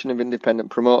Association of Independent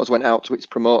Promoters went out to its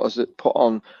promoters that put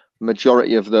on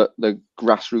majority of the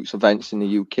grassroots events in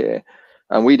the UK,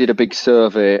 and we did a big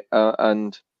survey,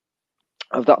 and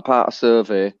of that part of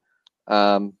survey,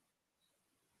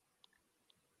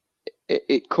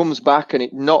 it comes back and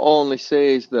it not only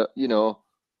says that,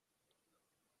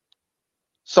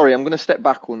 sorry, I'm going to step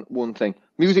back one thing.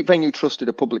 Music Venue Trust did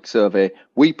a public survey.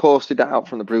 We posted that out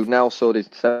from the Brudenell, so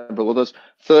did several others.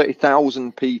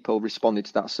 30,000 people responded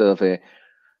to that survey.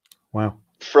 Wow.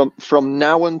 From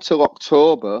now until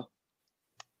October,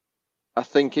 I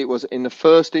think it was in the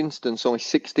first instance, only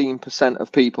 16%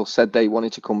 of people said they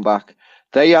wanted to come back.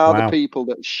 They are the people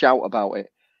that shout about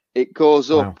it. It goes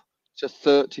up to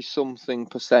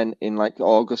 30-something% in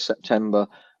August, September.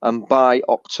 And by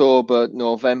October,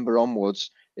 November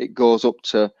onwards, it goes up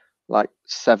to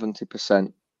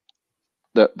 70%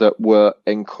 that were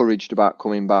encouraged about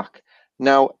coming back.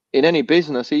 Now, in any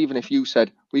business, even if you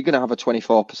said we're going to have a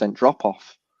 24% drop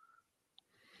off,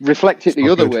 reflect it the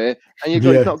other way, and you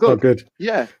go, it's not good.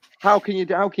 Yeah. How can you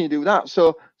do that?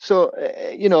 So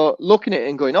looking at it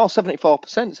and going,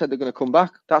 74% said they're going to come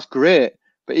back. That's great,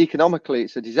 but economically,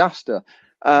 it's a disaster.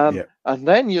 And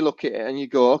then you look at it and you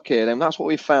go, okay, then that's what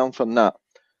we found from that.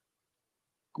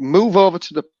 Move over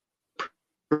to the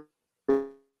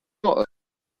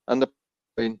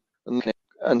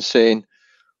and saying,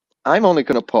 I'm only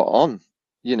going to put on,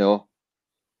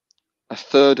 a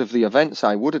third of the events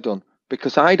I would have done,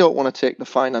 because I don't want to take the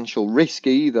financial risk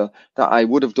either that I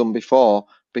would have done before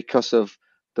because of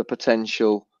the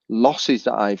potential losses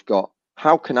that I've got.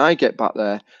 How can I get back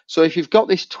there? So if you've got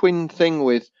this twin thing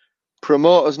with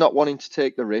promoters not wanting to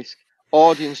take the risk,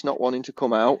 audience not wanting to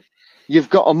come out, you've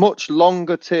got a much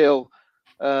longer tail,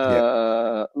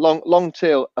 long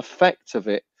tail effect of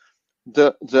it.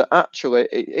 That actually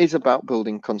it is about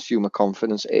building consumer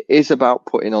confidence. It is about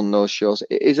putting on those shows.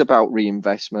 It is about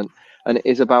reinvestment, and it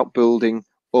is about building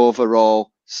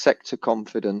overall sector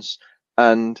confidence.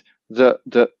 And that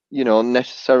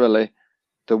necessarily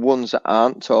the ones that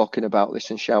aren't talking about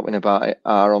this and shouting about it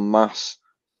are en masse.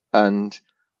 And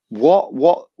what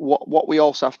we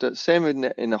also have to, same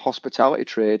in the hospitality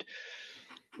trade,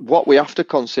 what we have to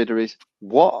consider is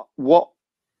what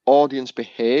audience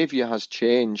behavior has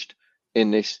changed in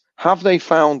this. Have they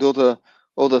found other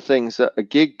things that a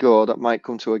gig go that might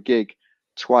come to a gig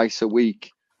twice a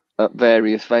week at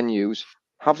various venues?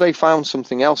 Have they found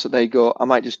something else that they go, I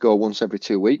might just go once every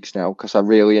 2 weeks now because I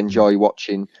really enjoy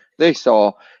watching this?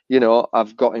 Or,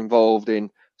 I've got involved in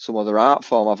some other art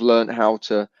form. I've learned how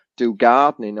to do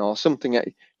gardening or something.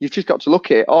 You've just got to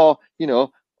look at it. Or,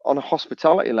 on a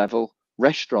hospitality level,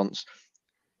 restaurants,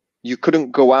 you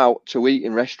couldn't go out to eat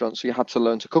in restaurants, so you had to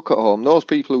learn to cook at home. Those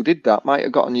people who did that might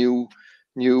have got a new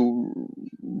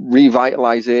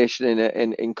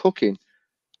revitalization in cooking.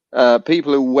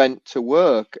 People who went to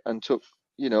work and took,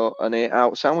 and ate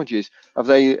out sandwiches, have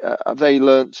they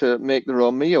learned to make their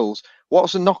own meals?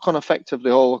 What's the knock-on effect of the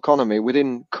whole economy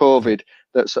within COVID?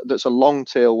 That's a long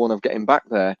tail one of getting back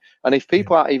there. And if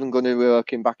people aren't even going to be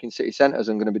working back in city centres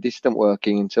and going to be distant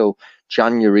working until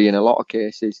January in a lot of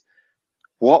cases,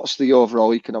 what's the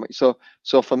overall economic? So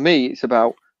for me, it's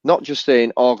about not just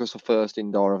saying August the 1st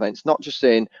indoor events, not just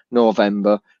saying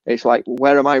November. It's like,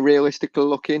 where am I realistically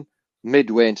looking?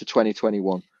 Midway into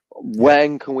 2021.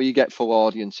 When can we get full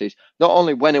audiences? Not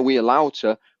only when are we allowed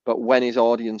to, but when is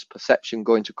audience perception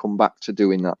going to come back to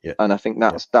doing that? And I think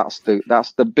that's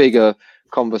the bigger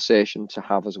conversation to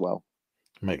have as well.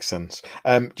 Makes sense.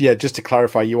 Just to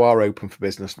clarify, you are open for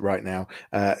business right now,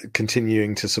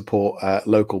 continuing to support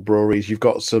local breweries. You've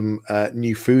got some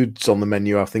new foods on the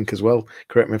menu, I think, as well.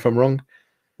 Correct me if I'm wrong.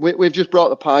 We've just brought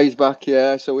the pies back,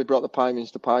 so we brought the Pie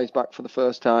Minster pies back for the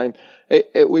first time.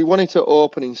 We wanted to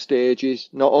open in stages,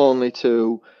 not only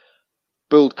to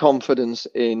build confidence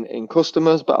in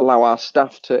customers, but allow our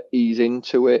staff to ease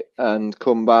into it and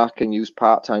come back and use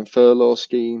part-time furlough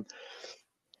scheme.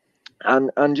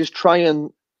 And just try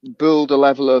and build a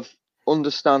level of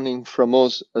understanding from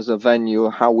us as a venue,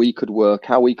 how we could work,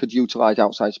 how we could utilize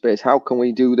outside space, how can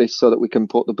we do this so that we can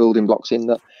put the building blocks in,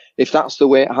 that if that's the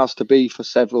way it has to be for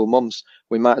several months,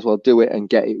 we might as well do it and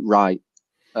get it right,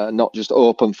 not just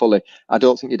open fully. I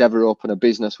don't think you'd ever open a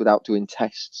business without doing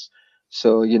tests.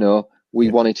 So, we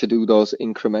wanted to do those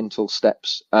incremental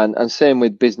steps. And same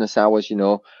with business hours,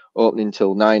 opening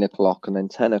till 9 o'clock and then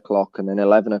 10 o'clock and then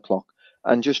 11 o'clock.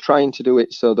 And just trying to do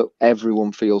it so that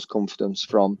everyone feels confidence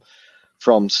from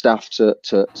staff to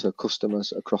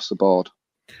customers across the board.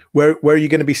 Where are you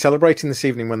going to be celebrating this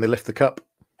evening when they lift the cup?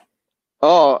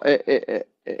 Oh,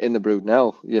 in the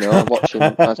Brudenell, watching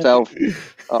myself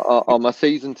on my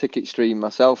season ticket stream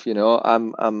myself.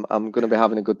 I'm going to be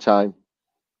having a good time.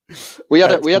 We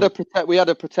had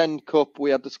a pretend cup.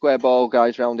 We had the square ball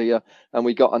guys round here, and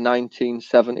we got a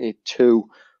 1972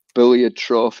 billiard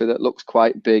trophy that looks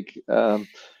quite big, and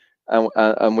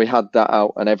we had that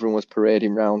out, and everyone was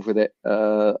parading round with it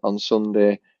on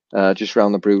Sunday, just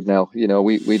round the Brudenell.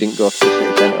 We didn't go to the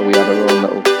city centre. We had our own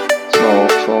little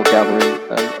small gathering,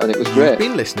 and it was great. You've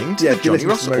been listening to the Johnny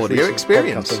Ross Audio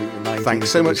Experience. Thanks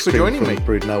so much for joining me.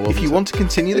 If you want to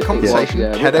continue the conversation,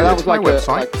 head over to my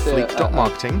website,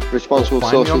 fleek.marketing, responsible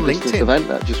find me on LinkedIn. Event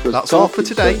that's all for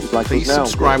today. Please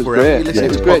subscribe wherever you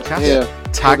listen to podcasts.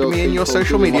 Tag me in your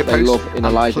social media posts, and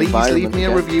please leave me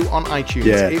a review on iTunes.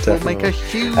 It will make a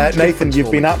huge difference. Nathan,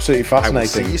 you've been absolutely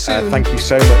fascinating. See you soon. Thank you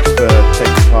so much for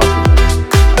taking part in this.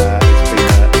 It's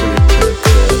been brilliant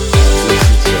to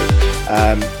listen to.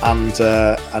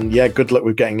 And good luck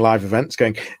with getting live events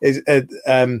going.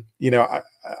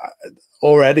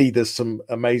 already there's some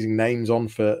amazing names on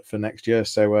for next year,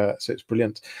 so it's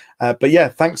brilliant. But yeah,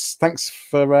 thanks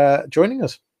for joining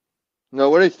us. No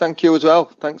worries. Thank you as well.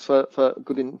 Thanks for a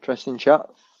good, interesting chat.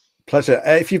 Pleasure.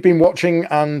 If you've been watching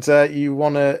and you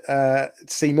want to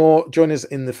see more, join us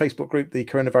in the Facebook group, the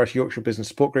Coronavirus Yorkshire Business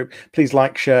Support Group. Please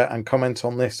like, share, and comment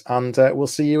on this, and we'll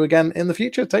see you again in the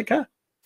future. Take care.